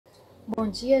Bom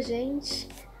dia, gente!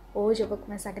 Hoje eu vou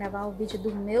começar a gravar o vídeo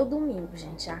do meu domingo,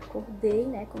 gente. Já acordei,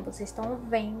 né? Como vocês estão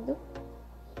vendo.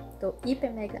 Tô hiper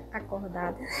mega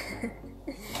acordada.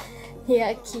 E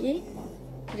aqui,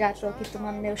 já tô aqui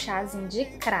tomando meu chazinho de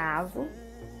cravo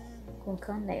com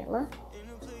canela.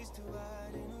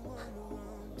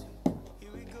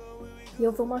 E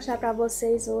eu vou mostrar pra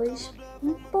vocês hoje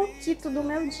um pouquinho do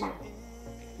meu dia.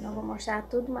 Não vou mostrar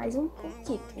tudo, mas um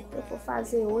pouquinho. O que eu vou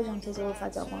fazer hoje, não sei se eu vou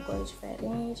fazer alguma coisa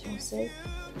diferente, não sei.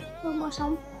 Vou mostrar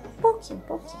um pouquinho.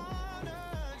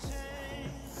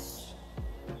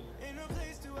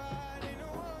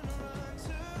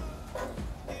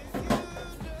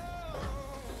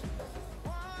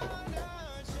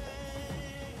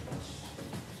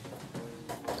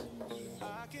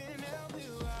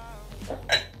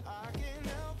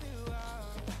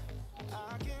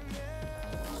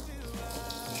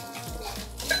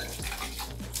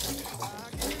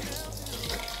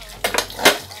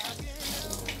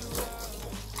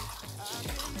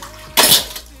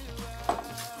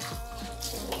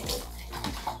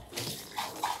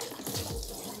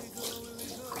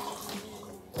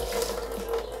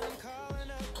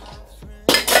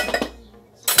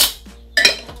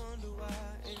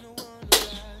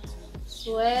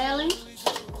 Suelen.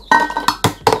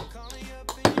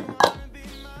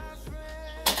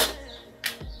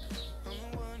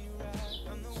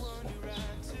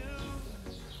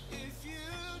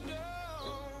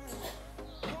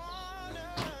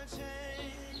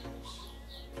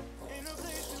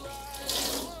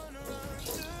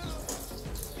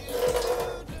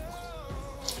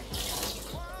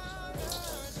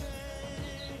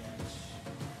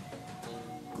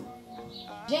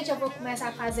 Gente, eu vou começar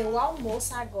a fazer o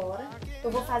almoço agora.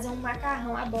 Eu vou fazer um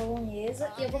macarrão à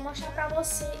bolonhesa e eu vou mostrar pra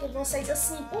vocês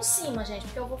assim por cima, gente.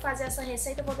 Porque eu vou fazer essa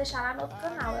receita e vou deixar lá no outro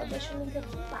canal. Eu deixo o link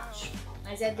aqui embaixo.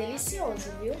 Mas é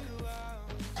delicioso, viu?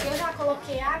 Eu já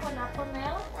coloquei água na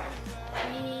panela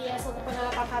e essa outra panela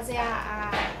pra fazer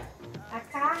a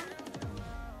carne.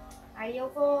 Aí eu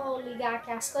vou ligar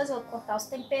aqui as coisas, vou cortar os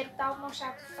temperos e tal, vou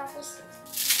mostrar tudo pra vocês.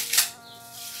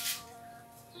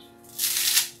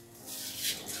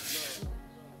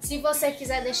 Se você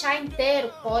quiser deixar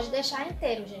inteiro, pode deixar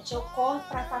inteiro, gente. Eu corto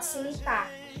para facilitar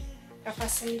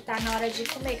na hora de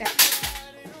comer.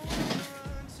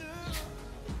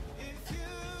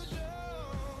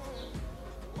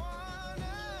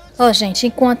 Ó, gente,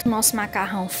 enquanto o nosso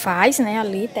macarrão faz, né,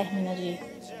 ali termina de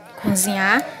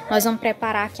cozinhar, nós vamos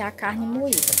preparar aqui a carne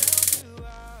moída.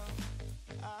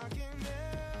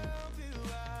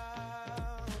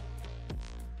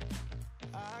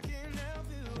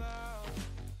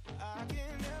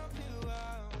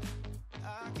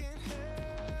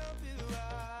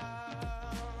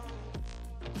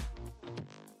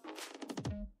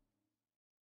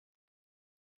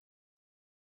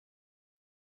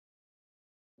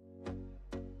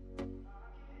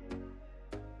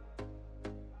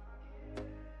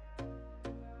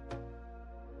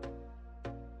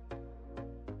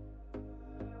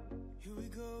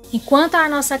 Enquanto a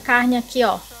nossa carne aqui,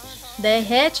 ó,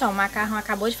 derrete, ó, o macarrão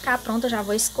acabou de ficar pronto, eu já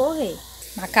vou escorrer.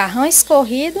 Macarrão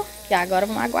escorrido e agora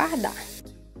vamos aguardar.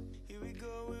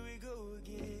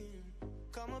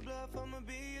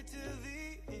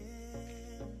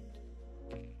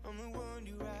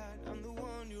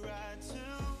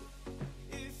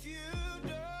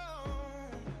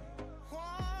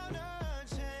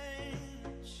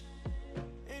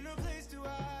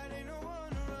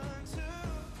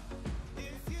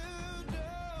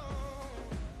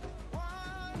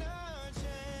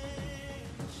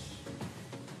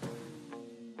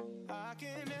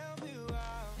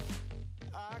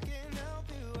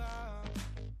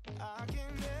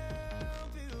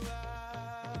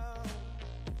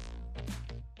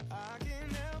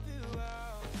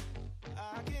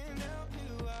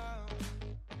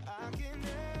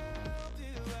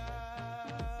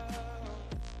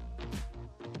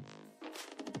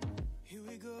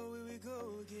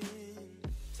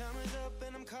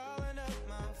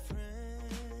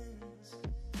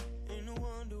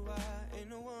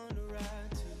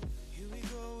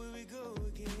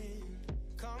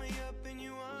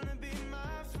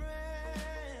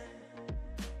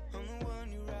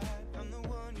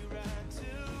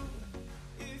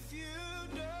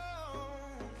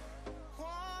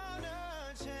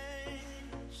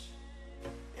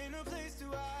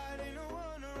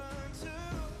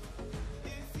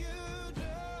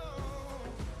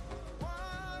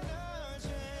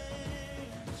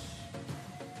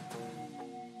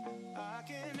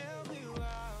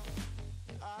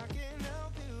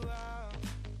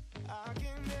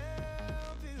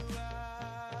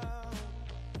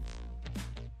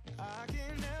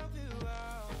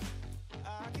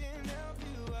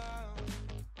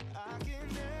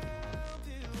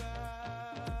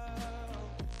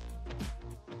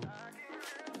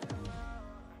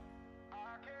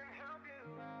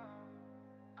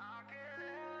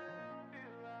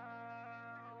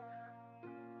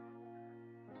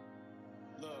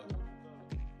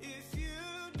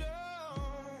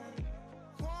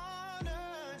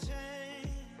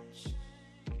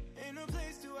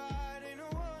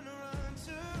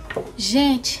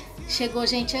 Gente, chegou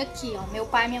gente aqui, ó. Meu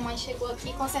pai e minha mãe chegou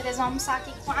aqui, com certeza vão almoçar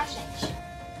aqui com a gente.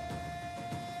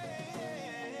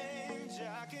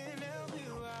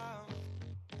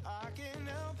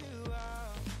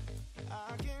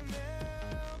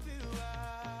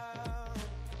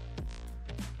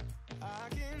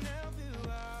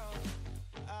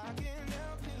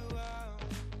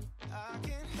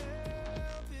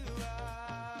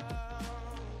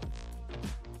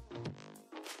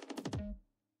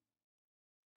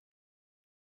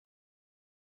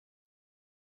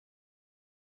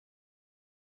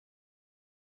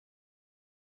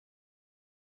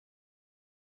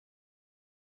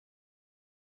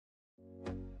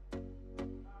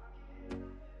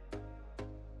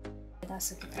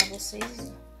 Pedaço aqui pra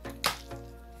vocês.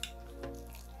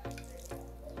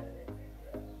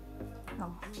 Ó.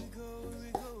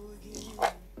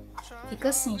 Fica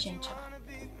assim, gente, ó.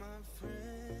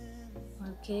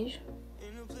 Olha o queijo.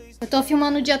 Eu tô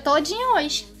filmando o dia todinho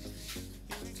hoje.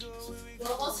 O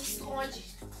almoço esconde.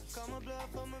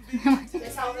 O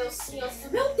pessoal vê o senhor assim,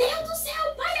 meu Deus do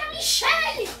céu, pai da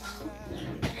Michele!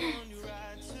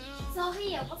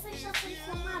 Sorria, você está sendo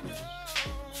filmado.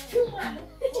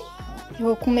 Eu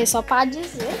vou comer só pra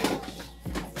dizer.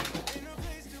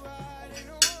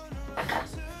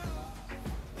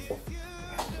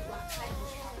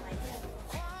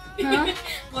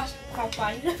 Gosto do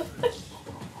papai.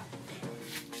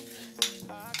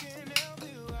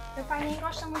 Meu pai nem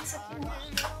gosta muito disso aqui,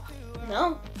 não.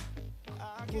 Não?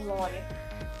 Glória.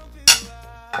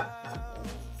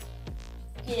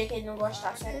 Queria que ele não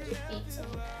gostasse, era de pizza.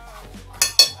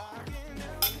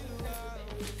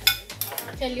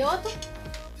 Aquele outro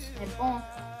é bom.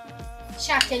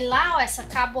 Deixa aquele lá, ó, essa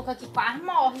cabocla aqui quase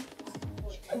morre.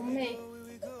 Comer.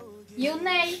 E o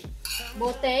Ney.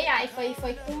 Botei, aí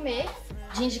foi comer.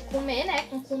 De comer, né?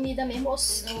 Com comida mesmo, ou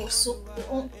suco,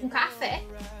 com café.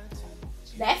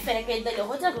 Defere aquele dali, eu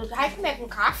vou dizer, vai comer com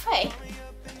café.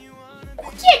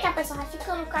 Por que a pessoa vai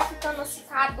ficando assim,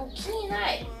 caduquinha,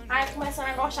 né? Aí começando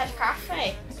a gostar de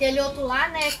café. Aquele outro lá,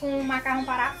 né? Com macarrão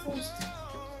parafuso.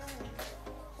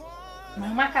 Mas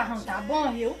o macarrão tá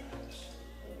bom, viu?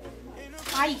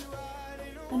 Ai,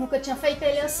 eu nunca tinha feito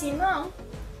ele assim, não.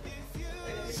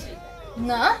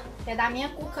 Não, é da minha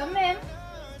cuca mesmo.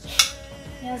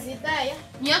 Minhas ideias.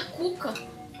 Minha cuca.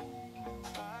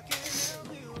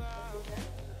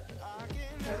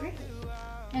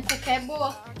 Minha cuca é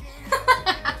boa.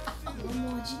 Pelo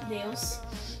amor de Deus.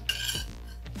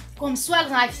 Como sua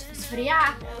vai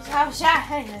esfriar? Eu já.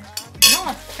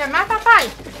 Não, quer mais, papai?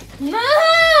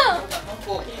 Não!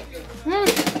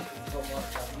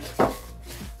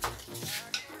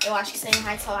 Eu acho que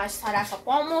R$100 salada estará só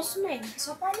pro almoço mesmo.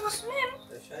 Só para almoço mesmo.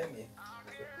 Deixa aí mesmo.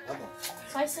 Tá bom.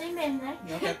 Só isso aí mesmo, né?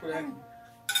 Não quer colher aqui.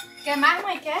 Quer mais,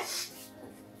 mãe? Quer?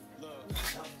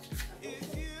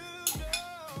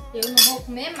 Eu não vou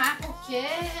comer mais porque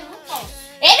eu não posso.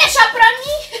 Ele deixou pra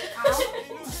mim! Calma.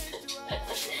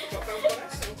 Tocar o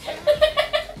coração.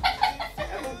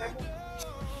 Tá bom, tá bom.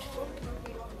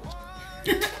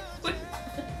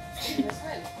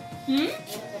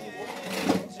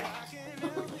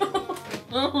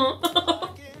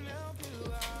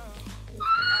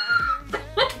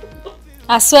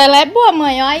 A sua ela é boa,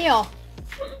 mãe. Olha aí, ó.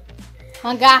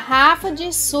 Uma garrafa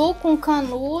de suco, um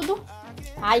canudo.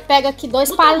 Aí pega aqui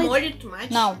 2 palitos. Molho de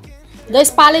tomate? Não. 2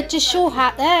 palitos de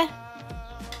churrasco. É.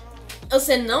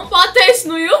 Você não bota isso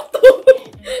no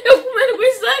YouTube. Eu comendo com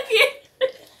isso aqui.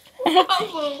 Por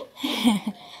favor.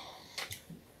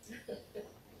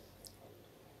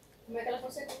 Como é que ela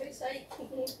consegue comer isso aí?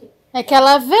 É que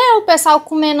ela vê o pessoal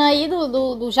comendo aí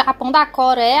do Japão, da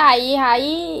Coreia,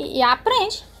 aí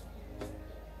aprende.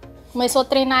 Começou a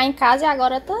treinar em casa e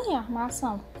agora tá aí, ó,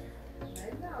 armação.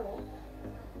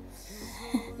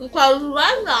 Não falo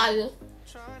mais nada.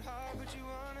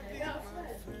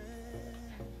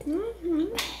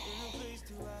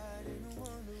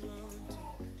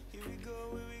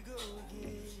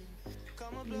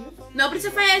 Não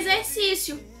precisa fazer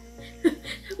exercício.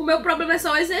 O meu problema é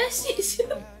só o exercício.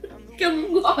 Que eu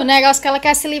não gosto. O negócio é que ela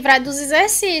quer se livrar dos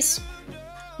exercícios.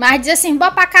 Mas diz assim,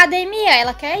 bora pra academia.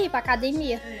 Ela quer ir pra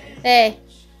academia. É.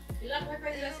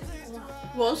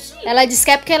 Vou sim. Ela disse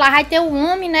que é porque lá vai ter um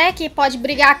homem, né, que pode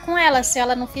brigar com ela se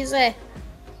ela não fizer.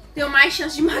 Tenho mais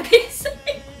chance de emagrecer.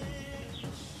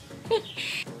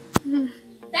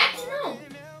 Tec não.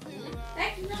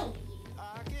 Tec não.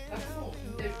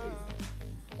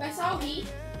 O pessoal ri.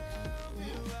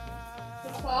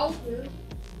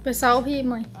 O pessoal ri,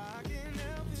 mãe.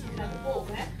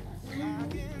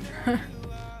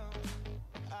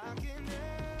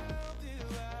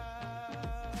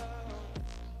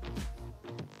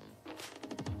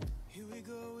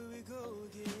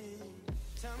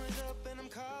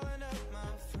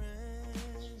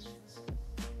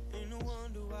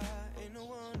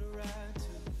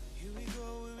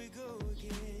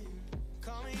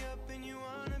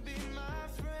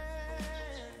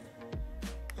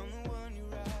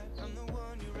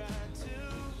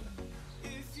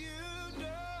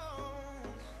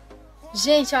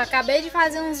 Gente, eu acabei de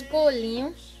fazer uns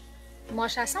bolinhos. Vou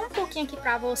mostrar só um pouquinho aqui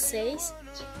pra vocês.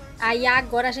 Aí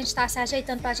agora a gente tá se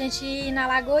ajeitando pra gente ir na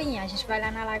Lagoinha. A gente vai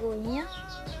lá na Lagoinha.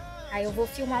 Aí eu vou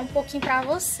filmar um pouquinho pra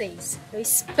vocês. Eu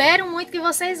espero muito que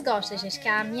vocês gostem, gente. Que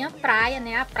é a minha praia,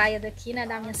 né? A praia daqui, né?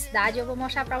 Da minha cidade. Eu vou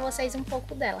mostrar pra vocês um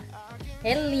pouco dela.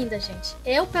 É linda, gente.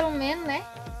 Eu, pelo menos, né?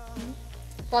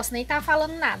 Posso nem estar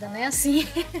falando nada, né? Assim.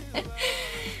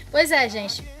 Pois é,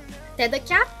 gente. Até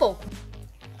daqui a pouco.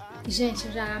 Gente,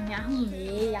 eu já me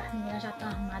arrumei. As meninas já estão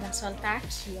arrumadas. A Sueli tá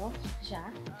aqui, ó. Já.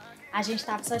 A gente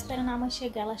tava só esperando a mãe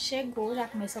chegar. Ela chegou. Já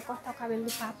começou a cortar o cabelo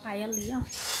do papai ali, ó.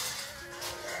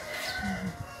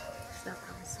 Dá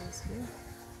pra vocês verem.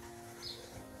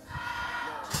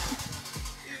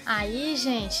 Aí,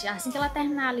 gente, assim que ela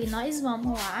terminar ali, nós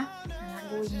vamos lá na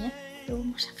Lagoinha. Eu vou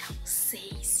mostrar pra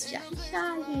vocês. Já,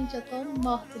 gente. Eu tô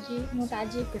morta de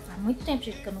vontade de ir. Porque faz muito tempo,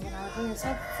 gente, que eu não vou na Lagoinha. Eu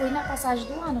só fui na passagem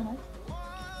do ano, né?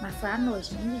 Mas foi à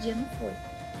noite, nem de dia não foi.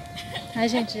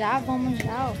 Mas, gente, já vamos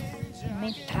já, ó.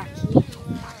 Vamos entrar aqui.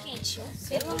 Tá quente, ó.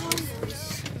 Pelo amor de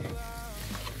Deus.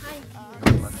 Ai,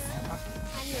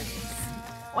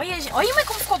 olha, gente. Olha, mas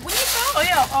como ficou bonito, ó.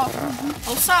 Olha, ó.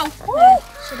 Olha o sol.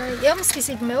 Eu me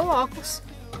esqueci do meu óculos.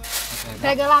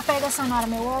 Pega lá, pega essa Nora,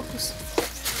 meu óculos.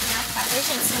 Ai,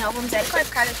 gente, senão vamos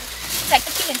misericórdia. Seca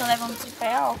aqui, então levamos de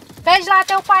pé, ó. Pede lá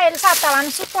até o pai, ele sabe, tá lá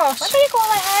no suporte. Mas tem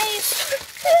como levar isso.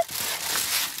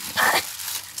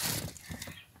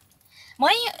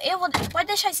 Mãe, pode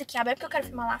deixar isso aqui aberto porque eu quero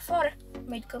filmar lá fora, no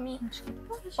meio do caminho.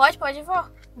 Pode, vó.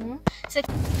 Isso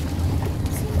aqui.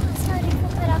 Sim, mas a gente um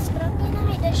pedaço pra mim,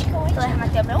 né? Deixa que eu entro. Leva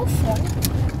até meu fone.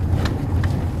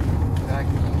 Será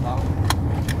que não dá?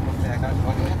 Vou pegar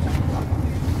agora.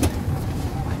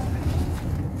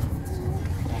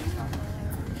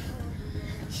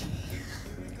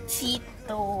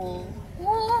 Tito.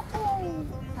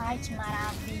 Ai, que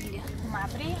maravilha. Vamos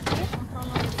abrir?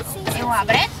 Sim. Eu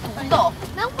abro é tudo.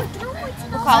 Não muito.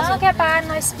 Por causa Não, que é pra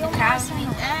nós filmar.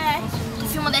 Tu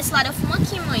filma desse lado, eu filmo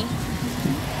aqui, mãe.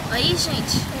 Aí,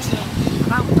 gente.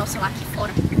 Vamos botar o celular aqui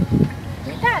fora.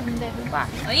 Cuidado, não derrubar.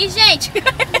 Aí, gente.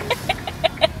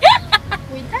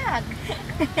 Cuidado.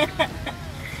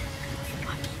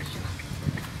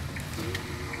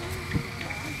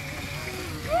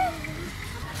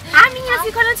 A menina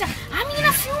fica olhando assim. A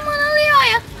menina filmando ali,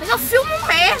 olha. Mas eu filmo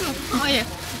mesmo. Olha.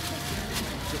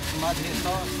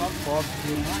 Só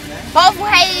pobre, né? Povo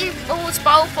rei,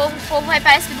 povo rei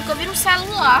parece que nunca viram um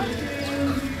celular.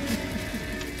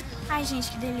 Ai, gente,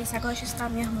 que delícia. Agora deixa eu escutar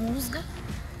minha música.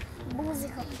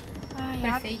 Ai,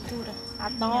 Prefeitura.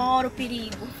 Adoro o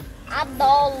perigo.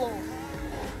 Adoro.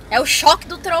 É o choque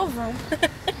do trovão.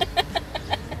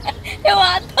 Eu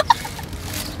adoro.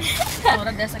 Na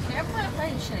hora dessa aqui é boa pra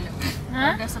gente, Sheila. Na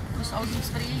hora Hã? dessa, o sol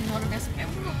esfria, na hora dessa aqui é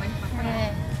boa pra gente pra cá.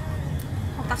 É.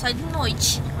 Vou tá só de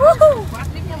noite. Quase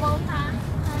que ia voltar.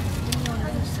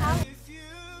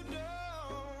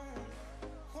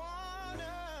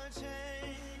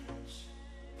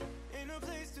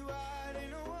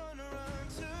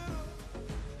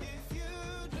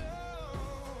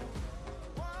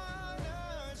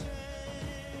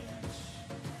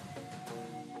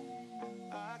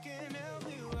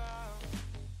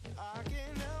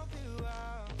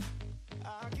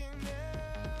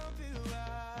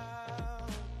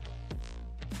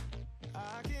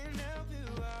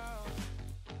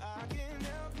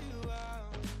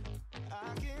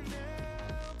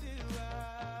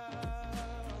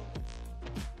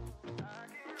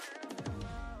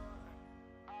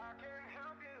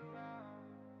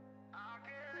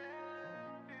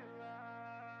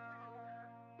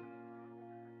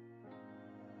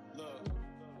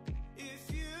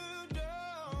 If you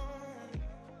don't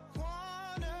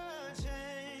wanna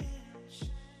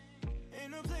change,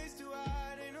 ain't no place to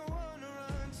hide, ain't no one to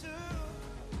run to.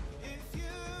 If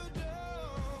you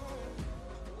don't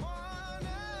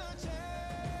wanna change,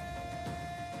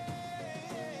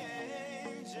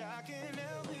 I can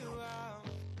help you out.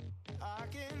 I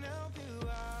can help you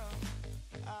out.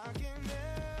 I can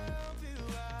help you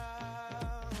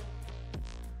out.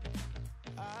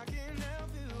 I can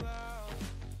help you out.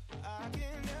 I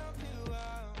can help you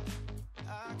out.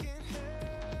 I can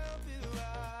help you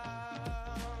out.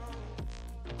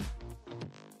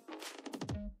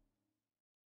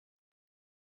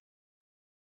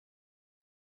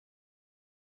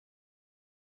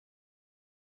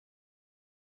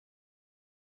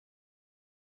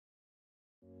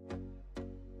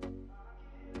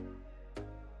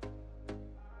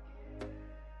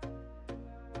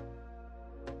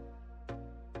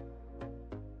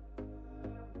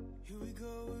 Here we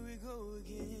go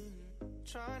again.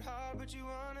 Trying hard, but you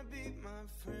wanna be my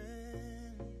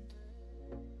friend.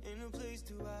 Ain't no place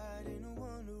to hide, ain't no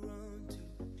one to run to.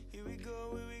 Here we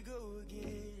go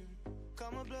again.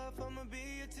 Call my bluff, I'ma be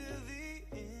here till the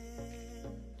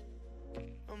end.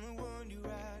 I'm the one you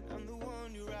ride, I'm the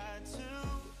one you ride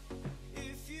to.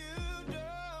 If you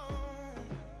don't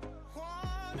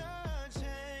wanna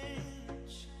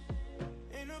change,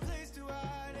 ain't no place to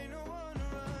hide, ain't no one to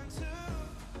run to.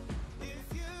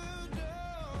 If you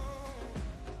don't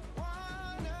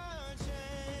wanna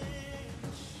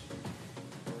change,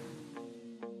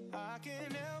 I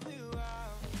can help you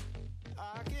out.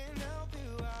 I can help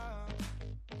you out.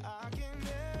 I can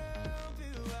help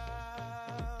you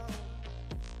out.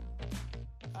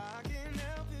 I can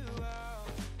help you out.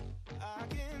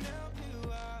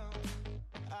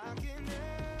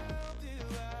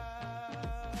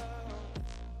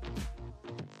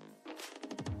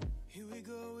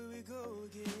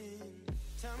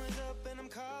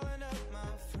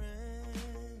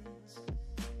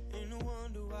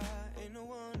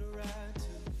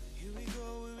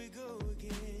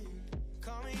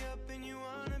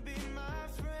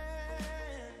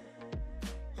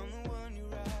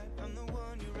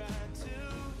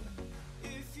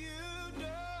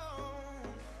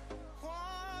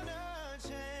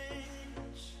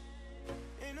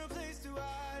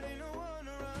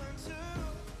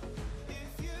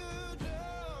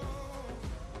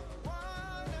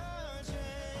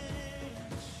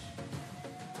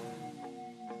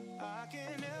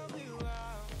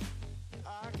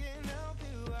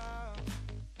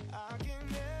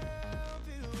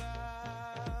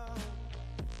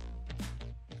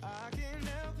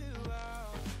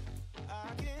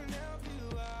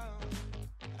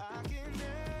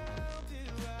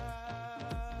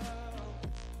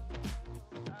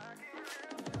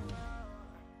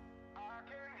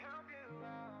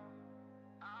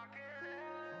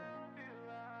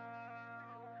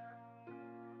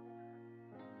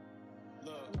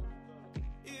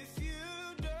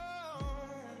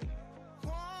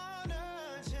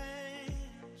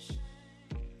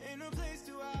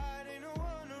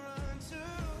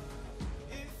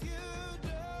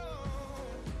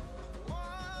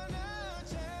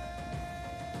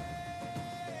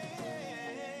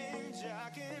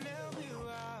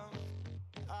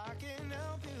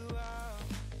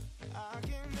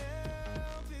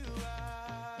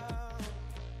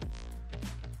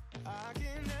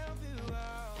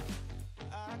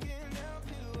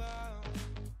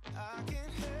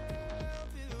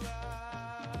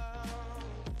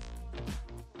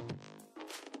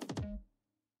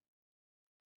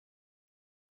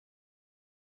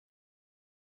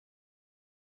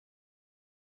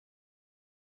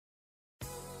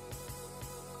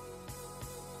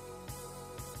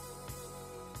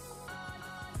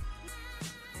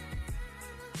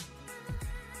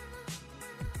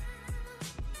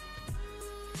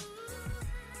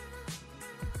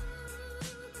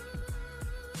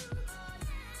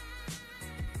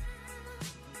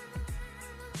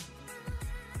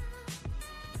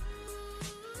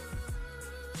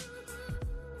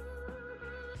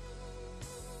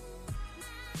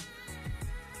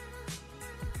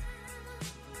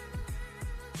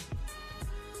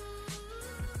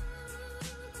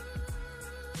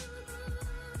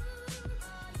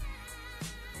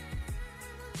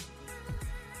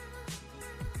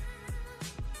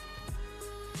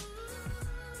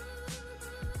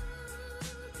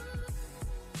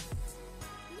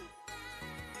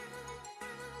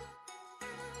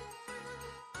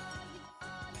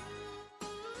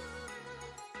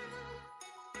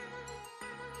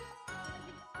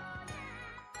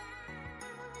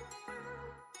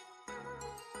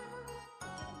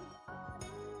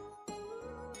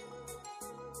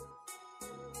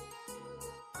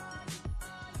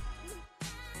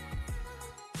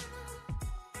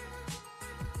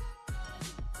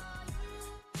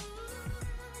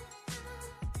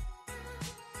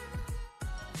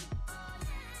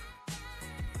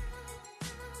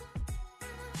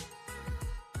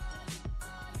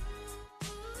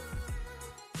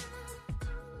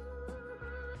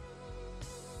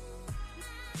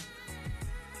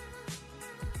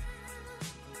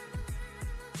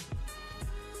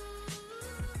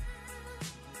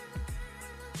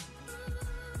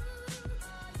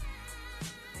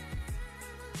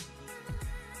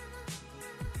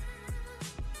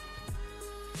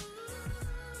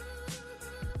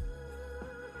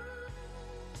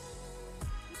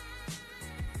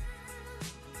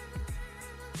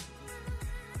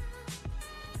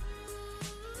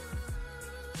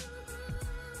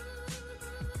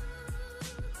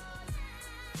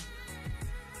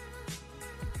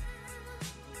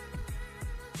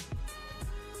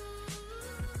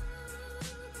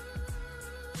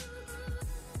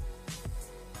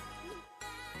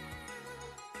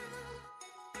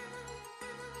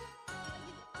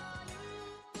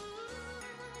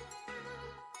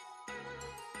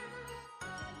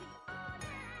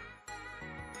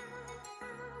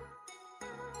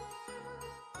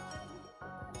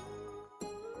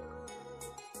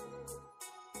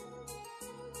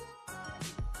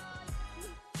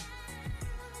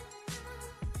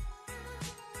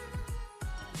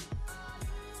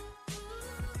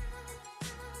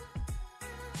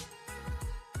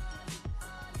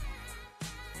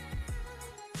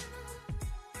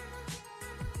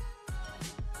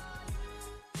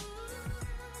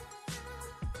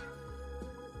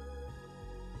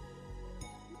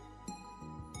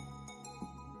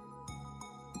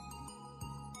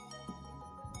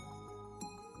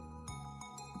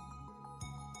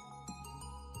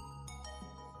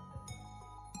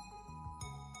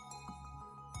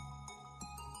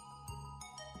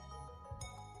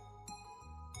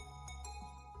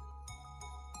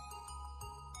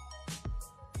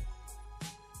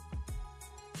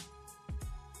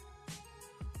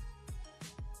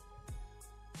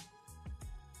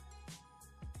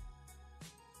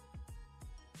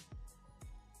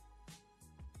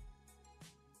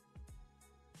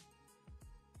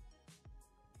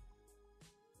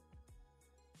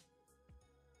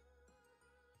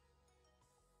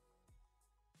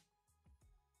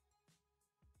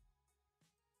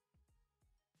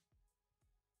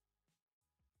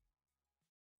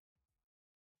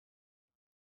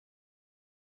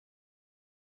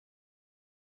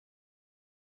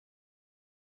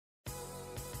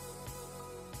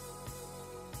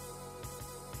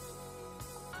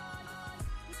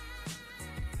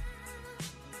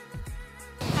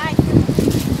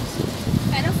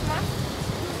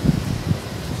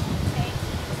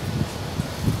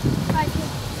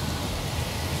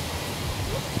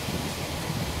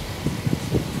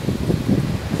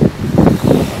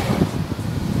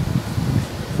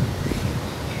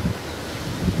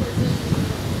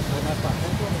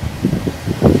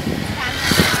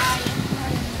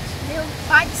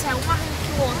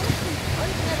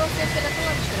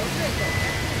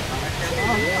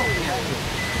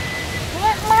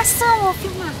 ação, vou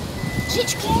filmar.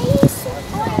 Gente, que é isso?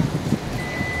 Olha.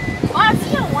 Ó,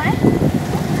 avião, é?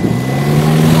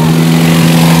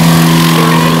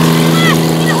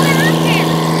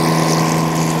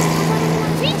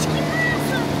 Gente, que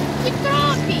massa! Que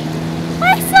top!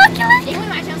 Olha só que legal! Eu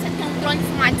imagino você ter um drone de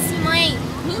filmar de cima, hein?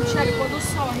 Chega pôr do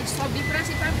sol, a gente sobe pra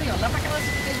cima pra ver, ó. Lá pra aquelas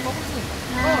morrozinhas.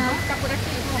 Vamos ficar por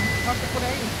aqui, vamos ficar por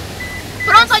aí.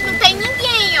 Pronto, hoje não tem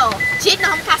ninguém, ó. Gente, nós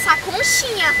vamos caçar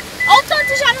conchinha. Olha o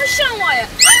tanto já no chão, olha.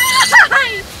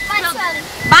 Ai,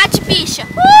 bate, bicha.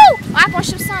 Olha a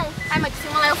construção. Ai, mãe, tu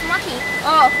filma lá, eu filmo aqui.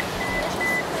 Ó.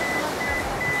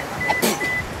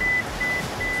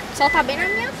 O sol tá bem na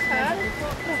minha cara.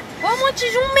 Ó, um monte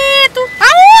de jumento.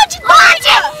 Aonde? Doide?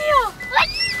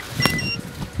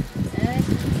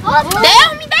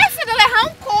 Deus me defenda, eu errar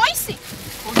um coice.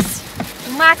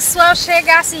 O Maxwell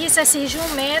chegasse e esse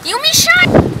jumento. E o Michel.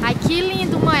 Ai, que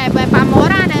lindo, mãe. É pra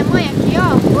morar, né, mãe? Aqui,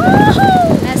 ó.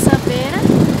 Nessa beira.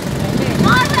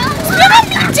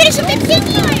 Mentira, isso é bem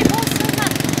pequenininho aí.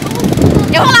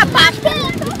 Eu vou lá pra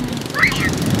ponta.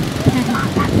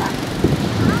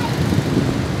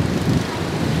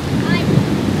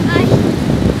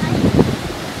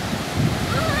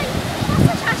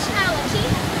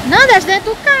 Não, deixa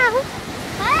dentro do carro.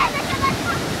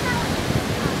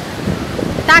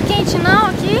 Tá quente não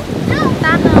aqui? Não.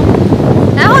 Tá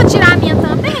não. Eu vou tirar a minha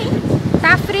também.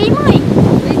 Tá frio, mãe?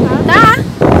 Tá.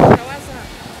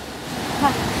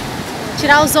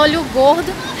 Tirar os olhos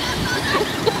gordos.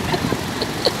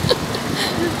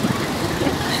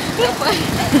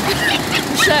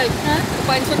 Michel, o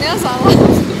pai não foi nem as aulas.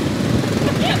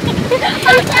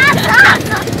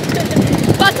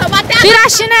 Tira a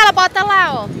chinela, bota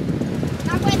lá, ó.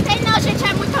 Não aguentei não, gente,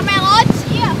 é muita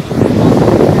melodia.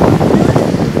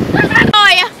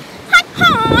 Olha.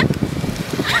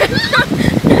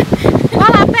 Vai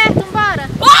lá perto, bora.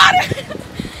 Bora!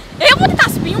 Eu vou tentar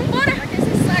subir, bora. Pra que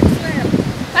esses sacos, Léo?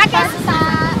 Pra que esse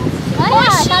saco?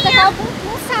 Conchinha.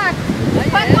 Um saco.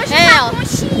 Pra É, ó.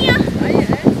 conchinha. Aí é.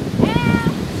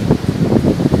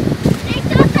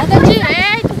 Anda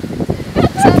direito.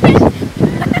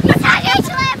 E se a gente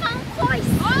levar um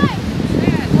coice? Oi.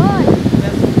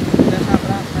 Deixa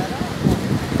abraço,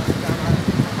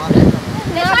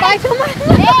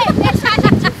 Ei, deixa a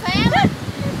gente ver.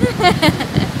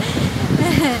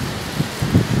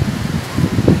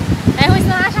 É ruim se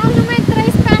não achar um jumento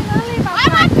 3 pernas ali, papai.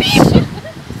 Olha uma bicha.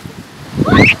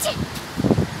 Bate.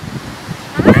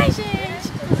 Ai, gente.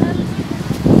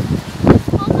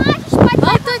 Mamãe, a gente pode...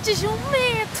 Olha o tanto de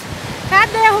jumento.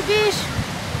 Cadê o bicho?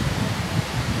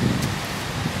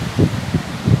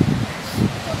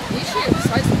 Ixi,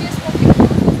 só subir esse pouquinho.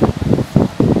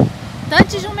 Tanto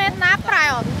de jumento na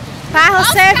praia, ó. Pra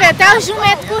você ver, até os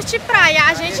jumentos curtem praia.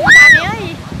 A gente não tá nem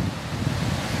aí.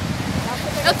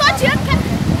 Eu tô tirando que...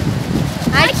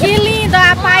 Ai, que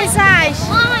linda a paisagem.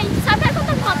 Mãe, sabe o que eu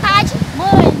tô com vontade?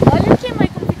 Mãe, olha aqui, mãe,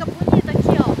 como fica bonito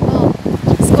aqui, ó. Ó,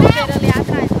 escoteiro ali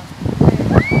atrás, ó. É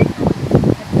bonito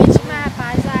demais a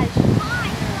paisagem.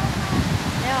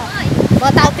 É, ó.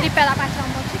 Botar o tripé lá pra tirar um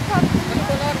monte de foto. Quando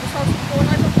for na hora do sol se pôr,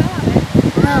 nós vamos pra lá, né?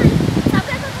 Não. Sabe o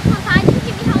que eu tô com vontade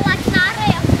de me enrolar aqui na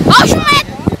areia? Ó o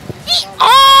jumento!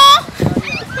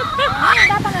 Não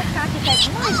dá pra nós ficar aqui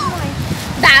perto mais, mãe.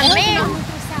 Dá mesmo?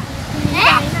 Nem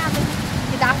nada.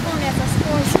 Que dá fome essas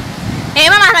coisas. Ei,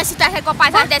 mamãe, nós se tá com a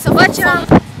paisagem dessa, eu vou tirar.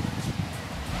 Posso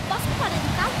parar de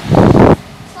carro?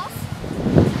 Posso?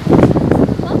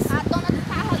 A dona do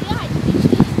carro ali, ó,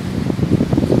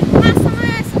 que massa é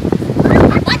essa?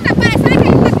 Olha, tá parecendo que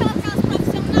a gente tá pela casa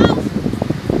profissional.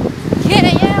 Quem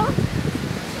eu?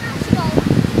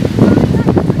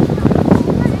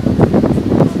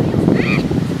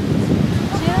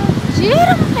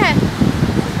 Tira, mulher.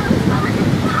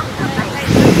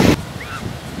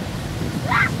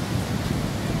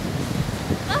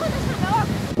 Vamos deixar meu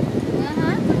óculos.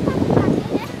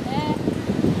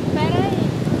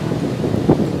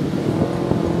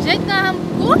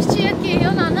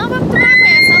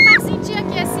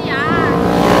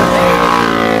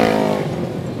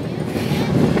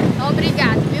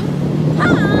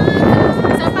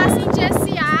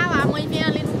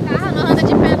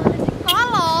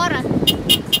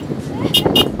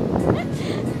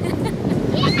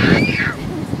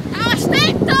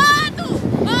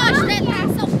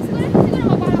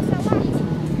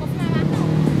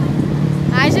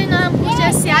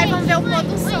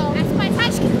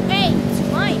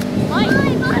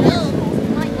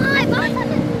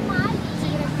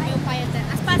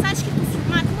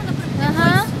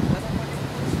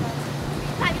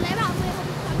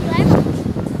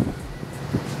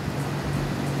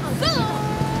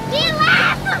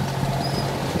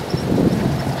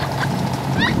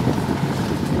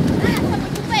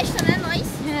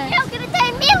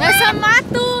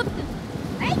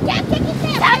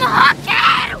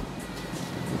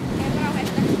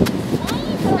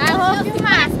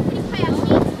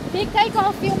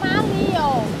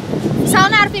 Então,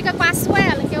 Nara, fica com a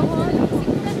Suela, que eu vou...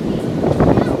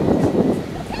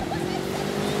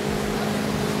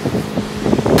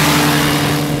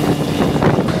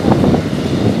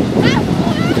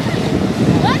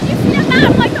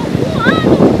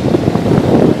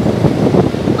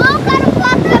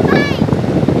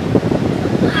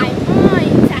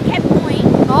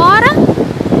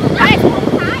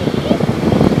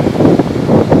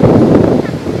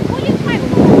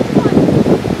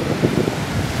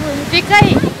 Fica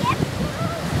aí.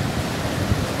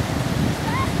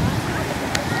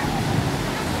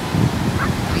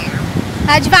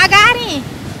 Tá devagarinho.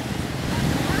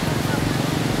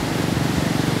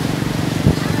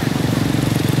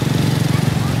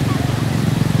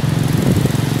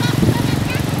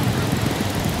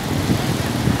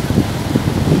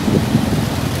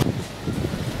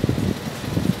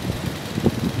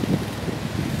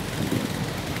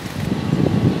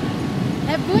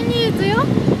 É bonito, viu?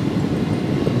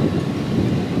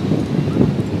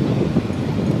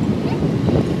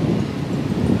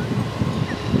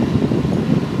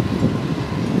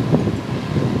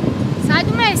 Sai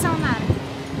do meio, Nara.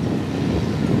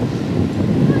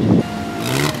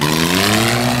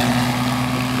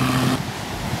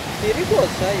 Perigoso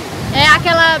isso aí. É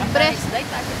aquela brecha.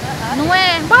 Não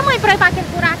é? Vamos pra ir pra aquele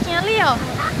buraquinho ali, ó.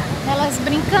 Elas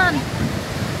brincando.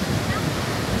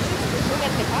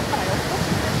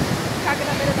 Caga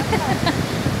na beira da praia.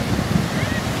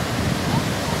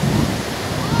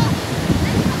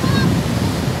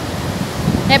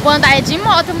 É bom andar de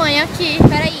moto amanhã aqui.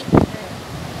 Peraí.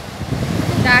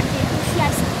 Tá aqui.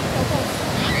 Demais,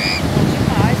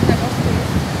 o negócio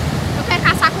desse. Eu quero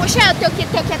caçar com cheiro, tenho que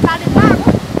entrar dentro da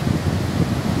água.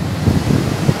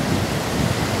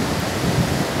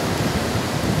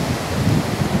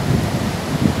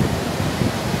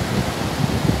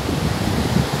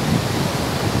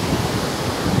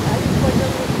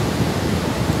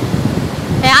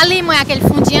 É ali, mãe, aquele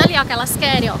fundinho ali, ó, que elas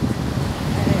querem, ó.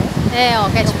 É, ó,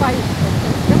 que é tipo aí.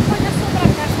 Eu pode assombrar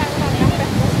que essa água ali aperta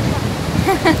você.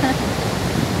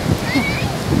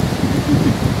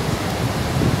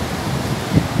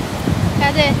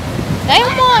 Cadê? Tem um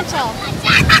monte, ó.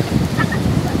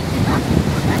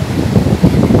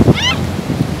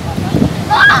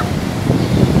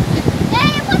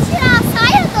 Ei, eu posso tirar a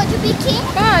saia? Eu tô de biquíni.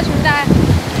 Pode me dar.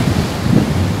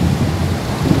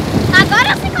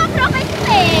 Agora você comprou mais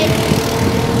ele.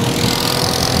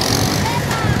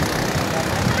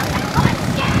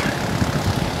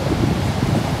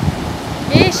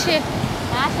 Vixe.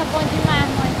 Nossa, bom demais,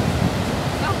 mãe.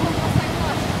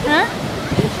 Hã?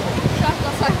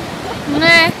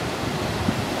 Né?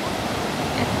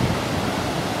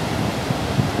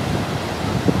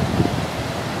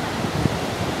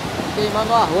 Queimando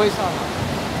o arroz, Samara.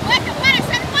 Ué, tá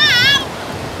parecendo uma aula.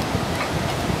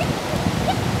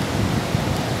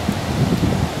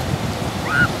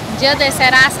 Um dia desse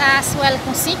era a Suela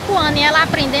com 5 anos e ela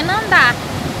aprendendo a andar.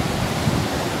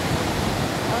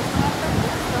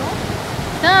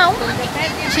 Então,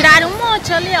 tiraram um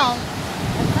monte ali, ó.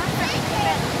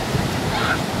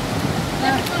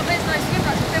 Uma vez nós vimos,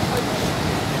 acho que foi.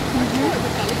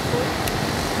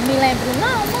 Não me lembro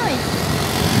não, mãe.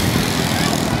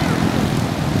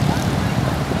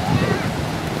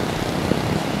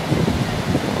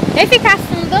 Ele fica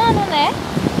afundando, né?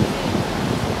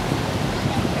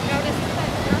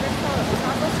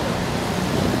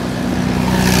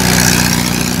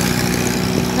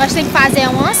 Nós temos que fazer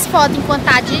umas fotos enquanto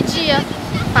tá de dia.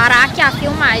 Parar aqui a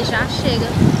filmar já chega.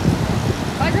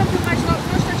 Faz uma filmagem logo,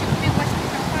 não está comigo, vai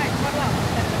explicar, pai. Bora lá.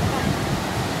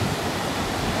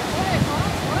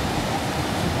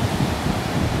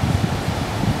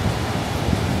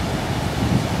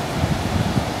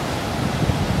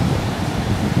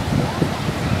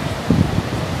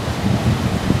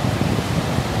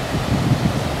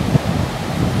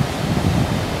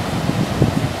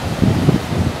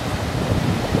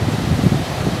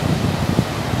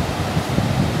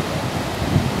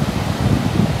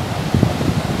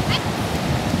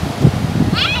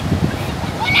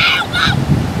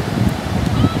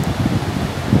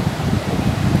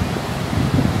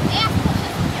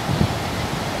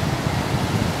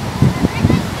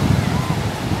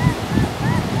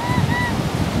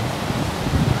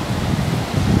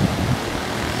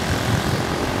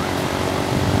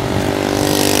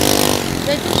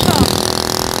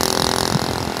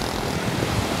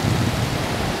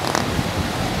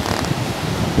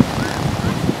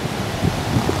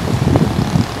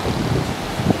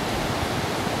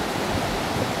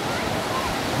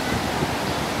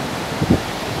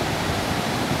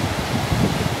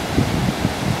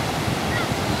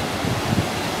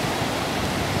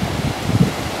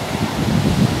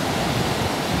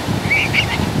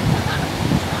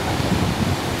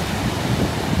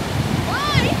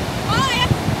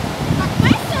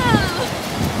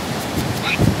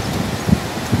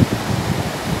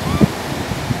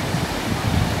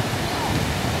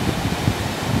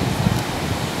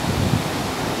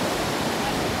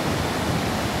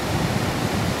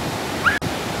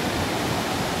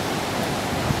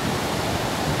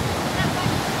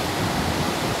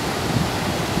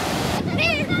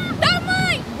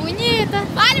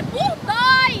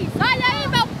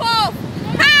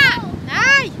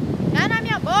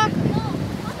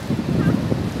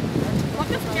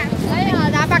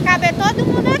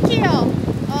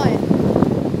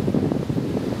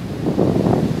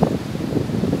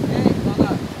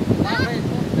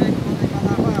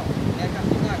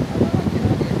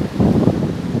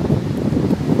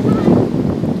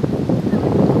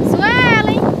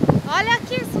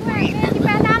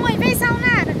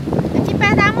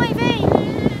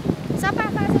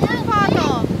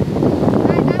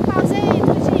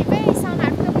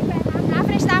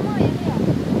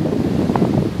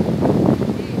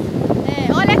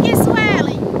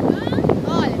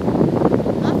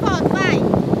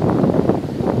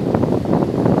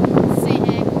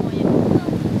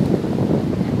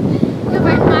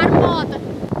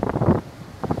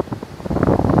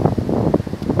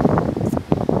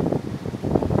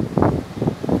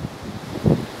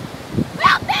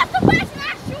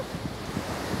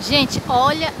 Gente,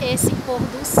 olha esse pôr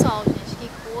do sol, gente. Que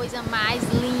coisa mais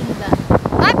linda.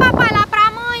 Vai, papai, lá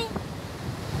pra mãe.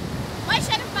 Mãe,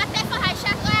 chega pra bater pra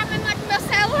rachar a memória do meu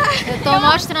celular. Eu tô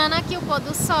mostrando aqui o pôr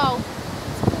do sol.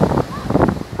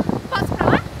 Posso ir pra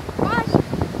lá? Pode.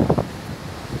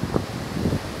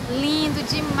 Lindo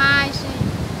demais, gente.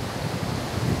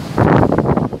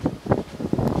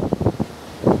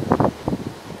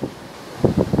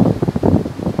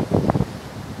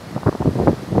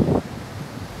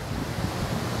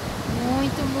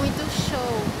 Muito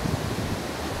show.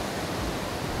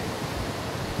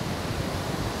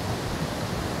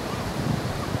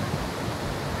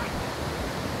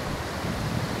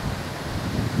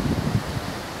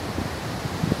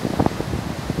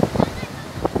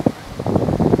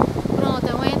 Pronto,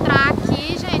 eu vou entrar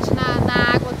aqui, gente,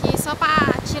 na água aqui só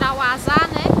pra tirar o azar,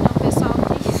 né? Então, o pessoal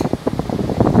diz.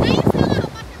 Nem isso não, eu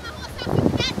bater na rua, eu fico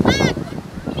dentro da água.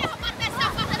 E eu vou bater essa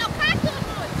foto, não cai tudo.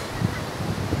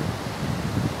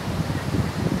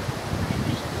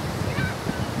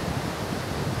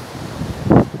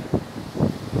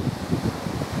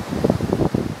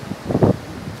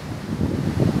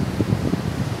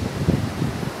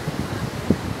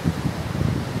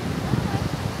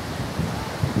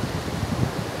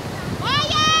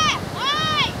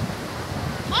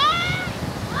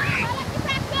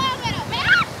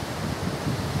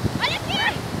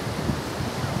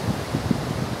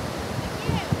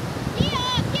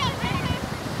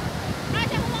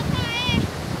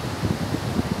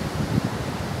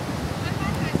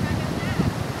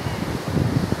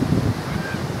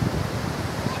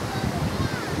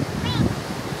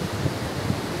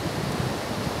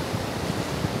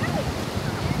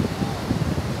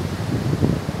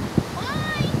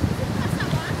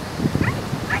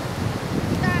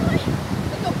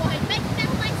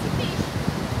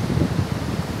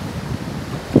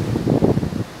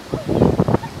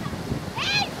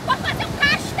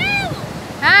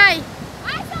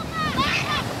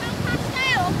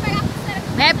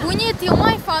 É bonito, e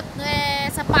uma foto,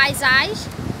 essa paisagem.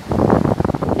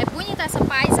 É bonita essa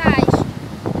paisagem.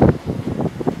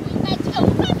 Eu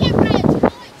nunca vi a praia de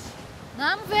noite.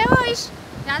 Vamos ver hoje.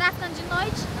 Já tá ficando de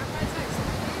noite.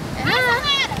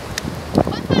 Galera,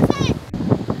 pode fazer.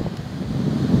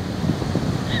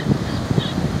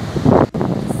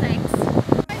 Sexy.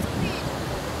 Faz um vídeo.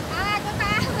 A água tá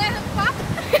levando papo.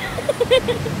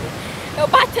 Eu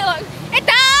bati logo.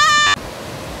 Eita!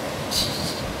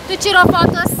 Tu tirou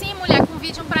foto assim, mulher, com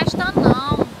vídeo não presta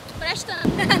não. Prestando.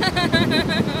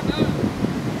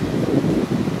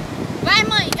 Vai,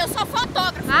 mãe, eu sou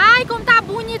fotógrafa. Ai, como tá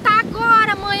bonita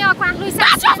agora, mãe, ó, com as luzes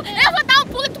acesas. Eu vou dar um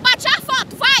pulo e tu bate a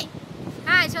foto, vai!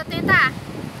 Ai, deixa eu tentar.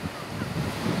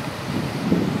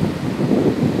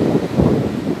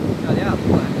 Cadê a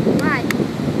lua? Vai.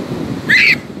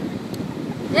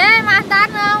 Ei, mas dá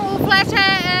não, o flash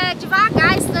é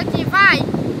devagar isso daqui, vai.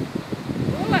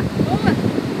 Pula.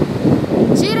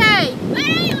 Tirei.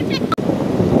 Ei, onde é que...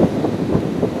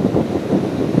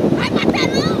 Vai bater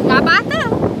não! Já bateu.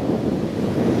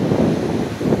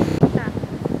 Tá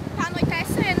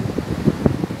anoitecendo.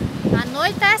 Tá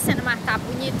anoitecendo, mas tá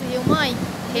bonito, viu, mãe?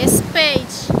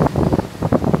 Respeite.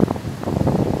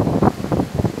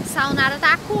 Saunara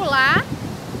tá acolá.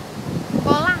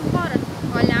 Bora, bora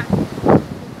olhar o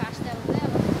castelo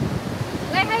dela.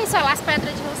 Leva aí, só as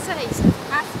pedras de vocês.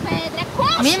 As pedras é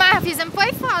coxa. Minha, mas fizemos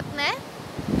foi foto, né?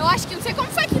 Eu acho que não sei como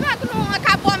foi que não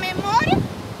acabou a memória.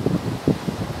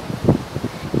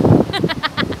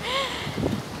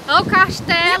 Olha o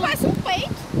castelo. Parece um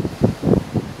peito.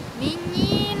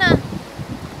 Menina.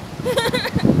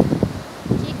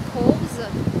 Que coisa.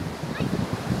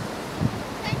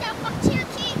 Tem uma portinha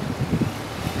aqui.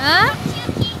 Hã? Portinha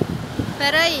aqui.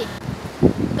 Peraí.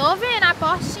 Tô vendo a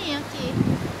portinha aqui.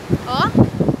 Ó.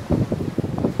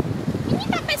 Ninguém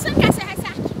tá pensando que essa vai ser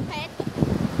arquiteto.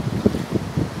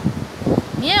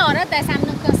 Minha hora dessa, a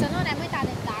menina não cansa não, né? Mãe, tá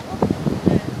dentro d'água.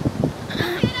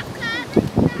 Vira casa.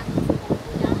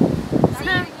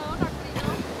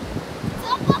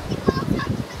 Só um pouquinho pra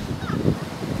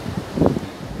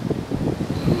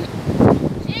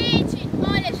gente,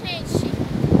 olha, gente.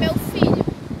 Meu filho.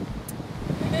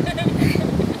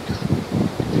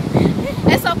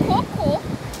 É só cocô.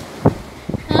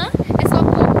 Hã? É só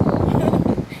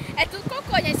cocô. É tudo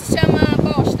cocô, gente. Se chama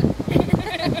bosta.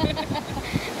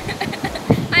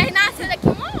 Aí nasceu daqui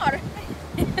uma hora.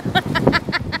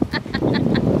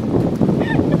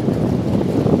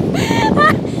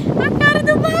 A cara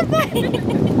do papai.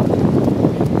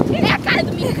 É a cara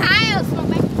do Micael,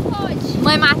 como é que pode?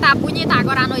 Mãe, mas tá bonita.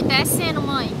 Agora anoitecendo,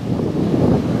 mãe.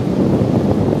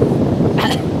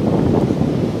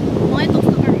 Mãe, eu tô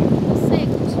ficando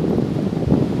seco.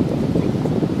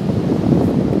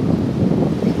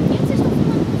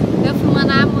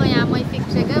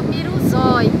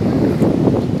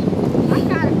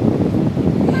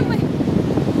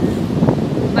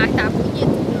 Mas tá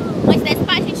bonito. Mas desse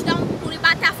pra gente dar um pulo e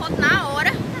bater a foto na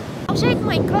hora. Dá um jeito,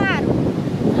 mãe, claro.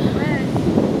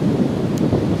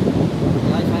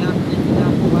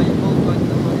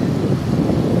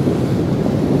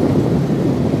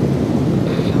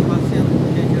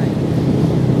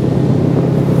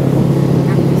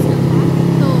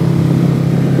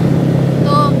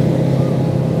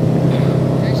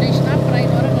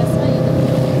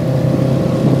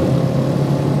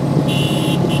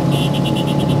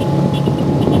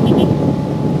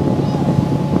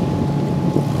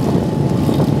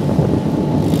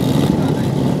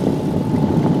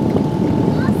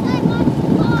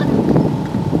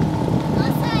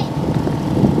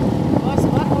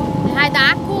 Vai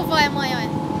dar a curva, olha, mãe, olha.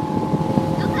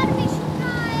 Eu quero me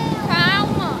enxugar.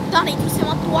 Calma. Dá nem trouxe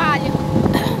uma toalha.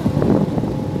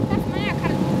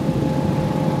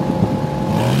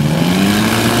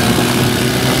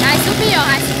 Vai subir, ó,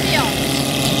 vai subir, ó.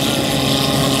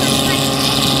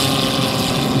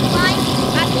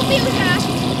 Vai subir já.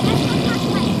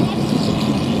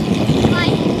 Vai.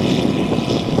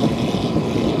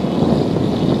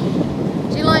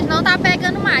 De longe não tá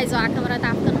pegando mais, ó. A câmera tá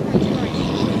ficando ruim de longe.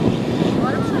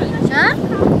 Hã?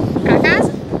 Pra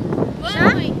casa? Já?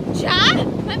 Já?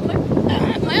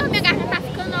 Mãe, minha garganta tá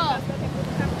ficando, ó.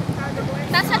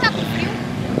 Você tá com frio?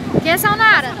 Que,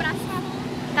 Saunara?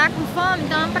 Tá com fome?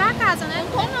 Então vamos pra casa, né?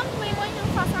 Não tô não, mãe, não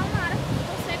faço Saunara.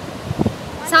 Tô seco.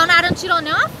 Saunara não tirou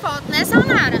nenhuma foto, né,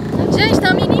 Saunara? Gente,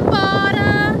 estamos indo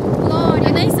embora. Glória,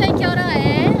 eu nem sei que hora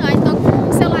é. Aí tô com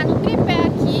o celular no tripé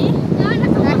aqui.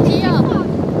 Aqui, ó.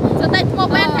 Você tá de tomar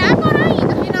banho até agora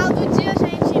ainda. Final do dia,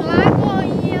 gente,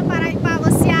 Lagoinha,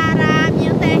 Paraipaba, Ceará,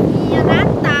 minha terrinha,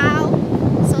 Natal.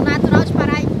 Sou natural de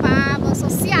Paraipaba, sou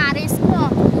cearense com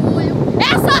orgulho.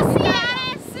 Eu sou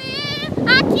cearense,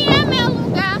 aqui é meu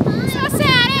lugar. Sou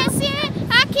cearense,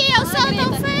 aqui eu sou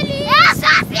tão feliz. Eu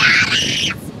sou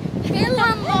cearense! Pelo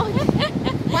amor de Deus!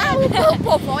 Uau, o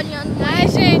povo olhando. Ai,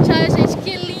 gente, olha, gente,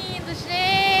 que lindo,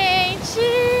 gente!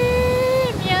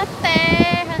 Minha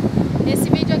terra. Esse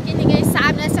vídeo aqui ninguém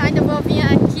sabe, né? Se eu ainda vou vir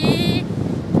aqui,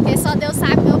 porque só Deus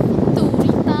sabe meu futuro.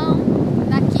 Então,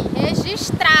 daqui,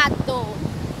 registrado.